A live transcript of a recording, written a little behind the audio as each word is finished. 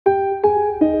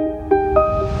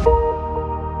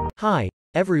Hi,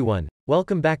 everyone,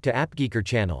 welcome back to AppGeeker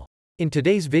channel. In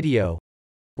today's video,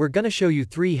 we're gonna show you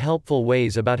 3 helpful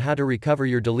ways about how to recover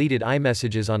your deleted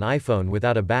iMessages on iPhone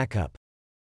without a backup.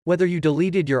 Whether you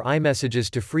deleted your iMessages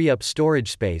to free up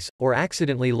storage space, or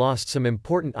accidentally lost some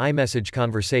important iMessage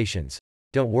conversations,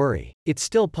 don't worry, it's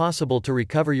still possible to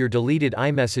recover your deleted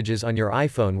iMessages on your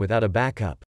iPhone without a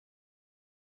backup.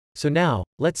 So now,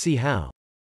 let's see how.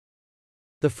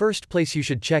 The first place you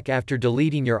should check after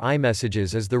deleting your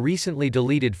iMessages is the recently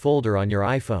deleted folder on your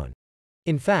iPhone.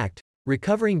 In fact,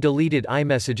 recovering deleted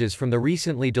iMessages from the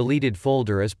recently deleted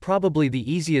folder is probably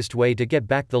the easiest way to get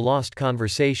back the lost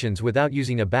conversations without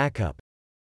using a backup.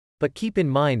 But keep in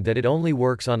mind that it only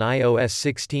works on iOS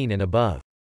 16 and above.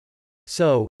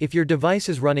 So, if your device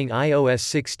is running iOS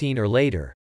 16 or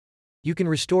later, you can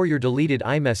restore your deleted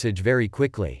iMessage very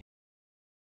quickly.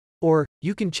 Or,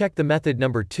 you can check the method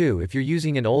number 2 if you're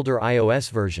using an older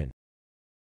iOS version.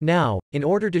 Now, in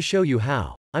order to show you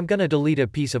how, I'm gonna delete a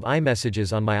piece of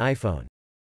iMessages on my iPhone.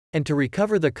 And to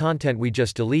recover the content we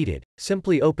just deleted,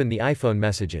 simply open the iPhone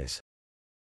messages.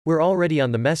 We're already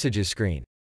on the messages screen.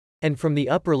 And from the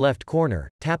upper left corner,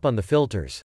 tap on the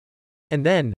filters. And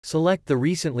then, select the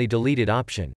recently deleted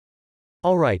option.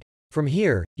 Alright, from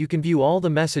here, you can view all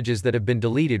the messages that have been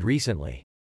deleted recently.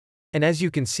 And as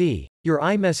you can see, your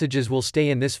iMessages will stay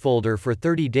in this folder for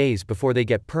 30 days before they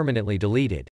get permanently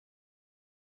deleted.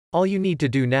 All you need to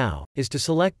do now is to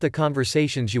select the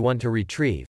conversations you want to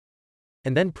retrieve,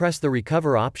 and then press the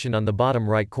recover option on the bottom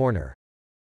right corner.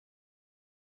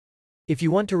 If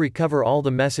you want to recover all the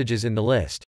messages in the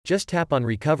list, just tap on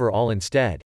recover all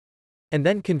instead. And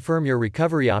then confirm your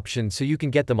recovery option so you can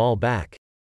get them all back.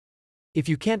 If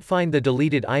you can't find the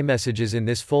deleted iMessages in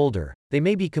this folder, they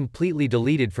may be completely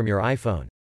deleted from your iPhone.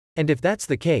 And if that's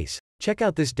the case, check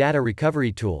out this data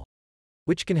recovery tool,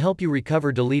 which can help you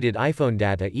recover deleted iPhone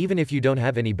data even if you don't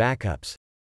have any backups.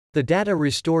 The data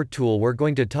restore tool we're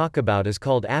going to talk about is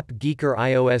called AppGeeker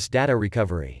iOS Data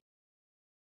Recovery.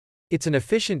 It's an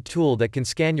efficient tool that can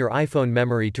scan your iPhone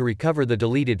memory to recover the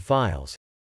deleted files,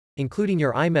 including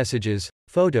your iMessages,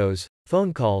 photos,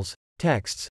 phone calls,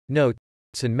 texts, notes,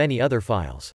 and many other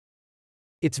files.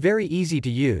 It's very easy to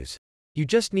use. You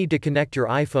just need to connect your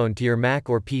iPhone to your Mac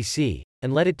or PC,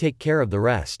 and let it take care of the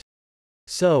rest.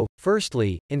 So,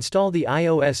 firstly, install the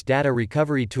iOS Data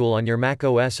Recovery tool on your Mac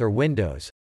OS or Windows.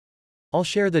 I'll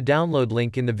share the download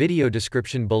link in the video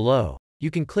description below.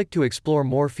 You can click to explore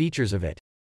more features of it.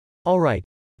 Alright,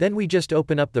 then we just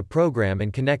open up the program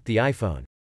and connect the iPhone.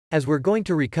 As we're going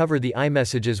to recover the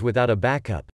iMessages without a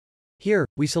backup, here,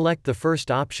 we select the first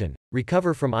option,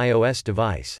 recover from iOS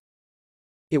device.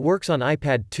 It works on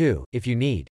iPad too, if you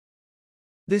need.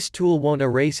 This tool won't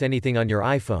erase anything on your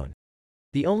iPhone.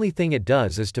 The only thing it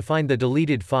does is to find the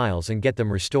deleted files and get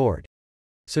them restored.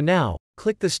 So now,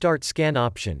 click the Start Scan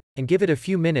option, and give it a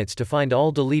few minutes to find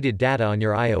all deleted data on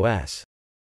your iOS.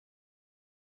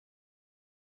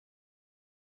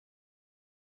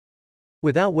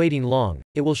 Without waiting long,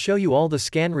 it will show you all the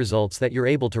scan results that you're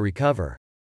able to recover.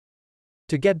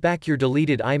 To get back your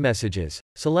deleted iMessages,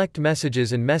 select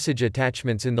Messages and Message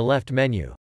Attachments in the left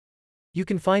menu. You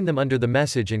can find them under the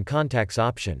Message and Contacts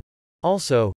option.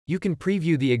 Also, you can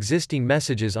preview the existing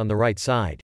messages on the right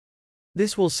side.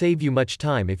 This will save you much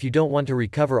time if you don't want to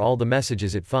recover all the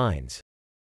messages it finds.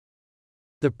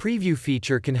 The preview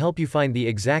feature can help you find the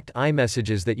exact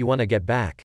iMessages that you want to get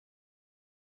back.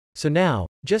 So now,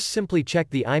 just simply check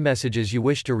the iMessages you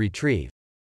wish to retrieve,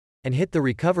 and hit the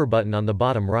Recover button on the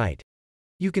bottom right.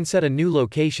 You can set a new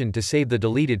location to save the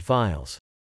deleted files.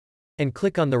 And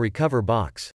click on the Recover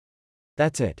box.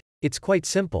 That's it. It's quite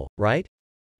simple, right?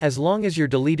 As long as your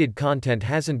deleted content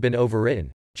hasn't been overwritten,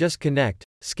 just connect,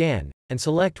 scan, and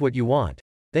select what you want,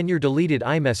 then your deleted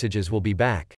iMessages will be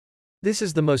back. This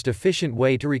is the most efficient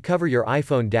way to recover your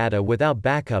iPhone data without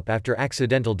backup after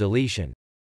accidental deletion.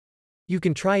 You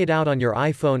can try it out on your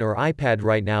iPhone or iPad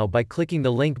right now by clicking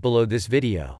the link below this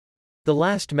video. The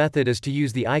last method is to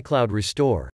use the iCloud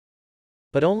Restore,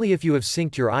 but only if you have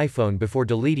synced your iPhone before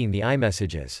deleting the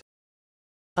iMessages.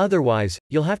 Otherwise,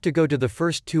 you'll have to go to the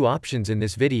first 2 options in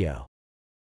this video.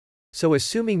 So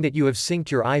assuming that you have synced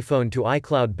your iPhone to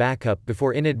iCloud Backup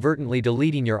before inadvertently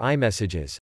deleting your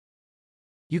iMessages,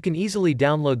 you can easily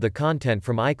download the content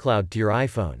from iCloud to your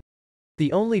iPhone.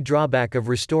 The only drawback of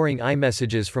restoring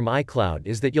iMessages from iCloud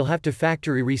is that you'll have to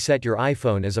factory reset your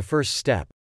iPhone as a first step,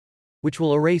 which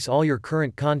will erase all your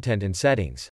current content and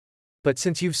settings. But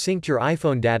since you've synced your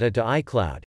iPhone data to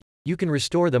iCloud, you can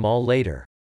restore them all later.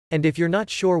 And if you're not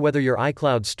sure whether your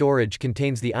iCloud storage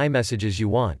contains the iMessages you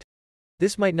want,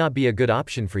 this might not be a good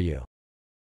option for you.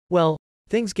 Well,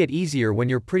 Things get easier when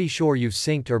you're pretty sure you've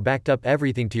synced or backed up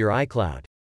everything to your iCloud.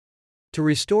 To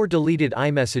restore deleted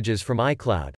iMessages from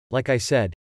iCloud, like I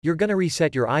said, you're gonna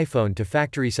reset your iPhone to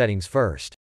factory settings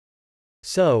first.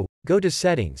 So, go to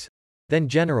Settings, then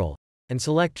General, and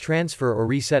select Transfer or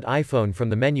Reset iPhone from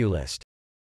the menu list.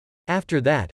 After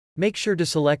that, make sure to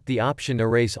select the option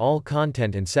Erase all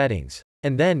content and settings,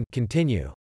 and then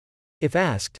Continue. If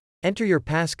asked, enter your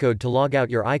passcode to log out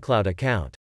your iCloud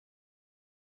account.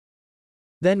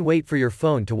 Then wait for your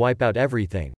phone to wipe out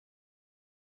everything.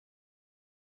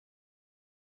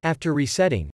 After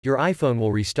resetting, your iPhone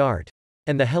will restart,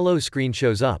 and the hello screen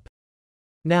shows up.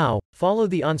 Now, follow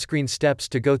the on-screen steps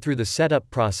to go through the setup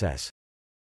process.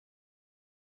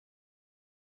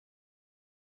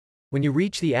 When you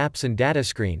reach the Apps and Data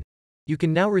screen, you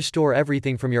can now restore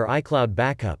everything from your iCloud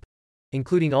backup,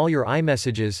 including all your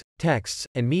iMessages, texts,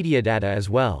 and media data as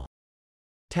well.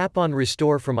 Tap on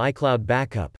Restore from iCloud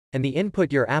Backup, and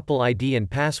input your Apple ID and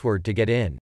password to get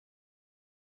in.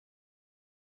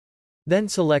 Then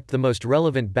select the most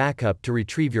relevant backup to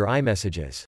retrieve your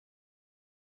iMessages.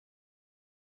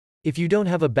 If you don't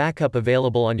have a backup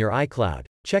available on your iCloud,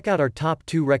 check out our top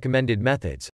 2 recommended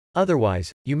methods.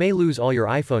 Otherwise, you may lose all your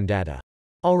iPhone data.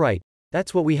 Alright,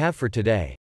 that's what we have for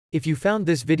today. If you found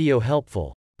this video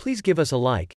helpful, please give us a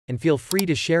like, and feel free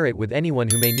to share it with anyone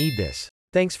who may need this.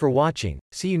 Thanks for watching,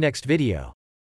 see you next video.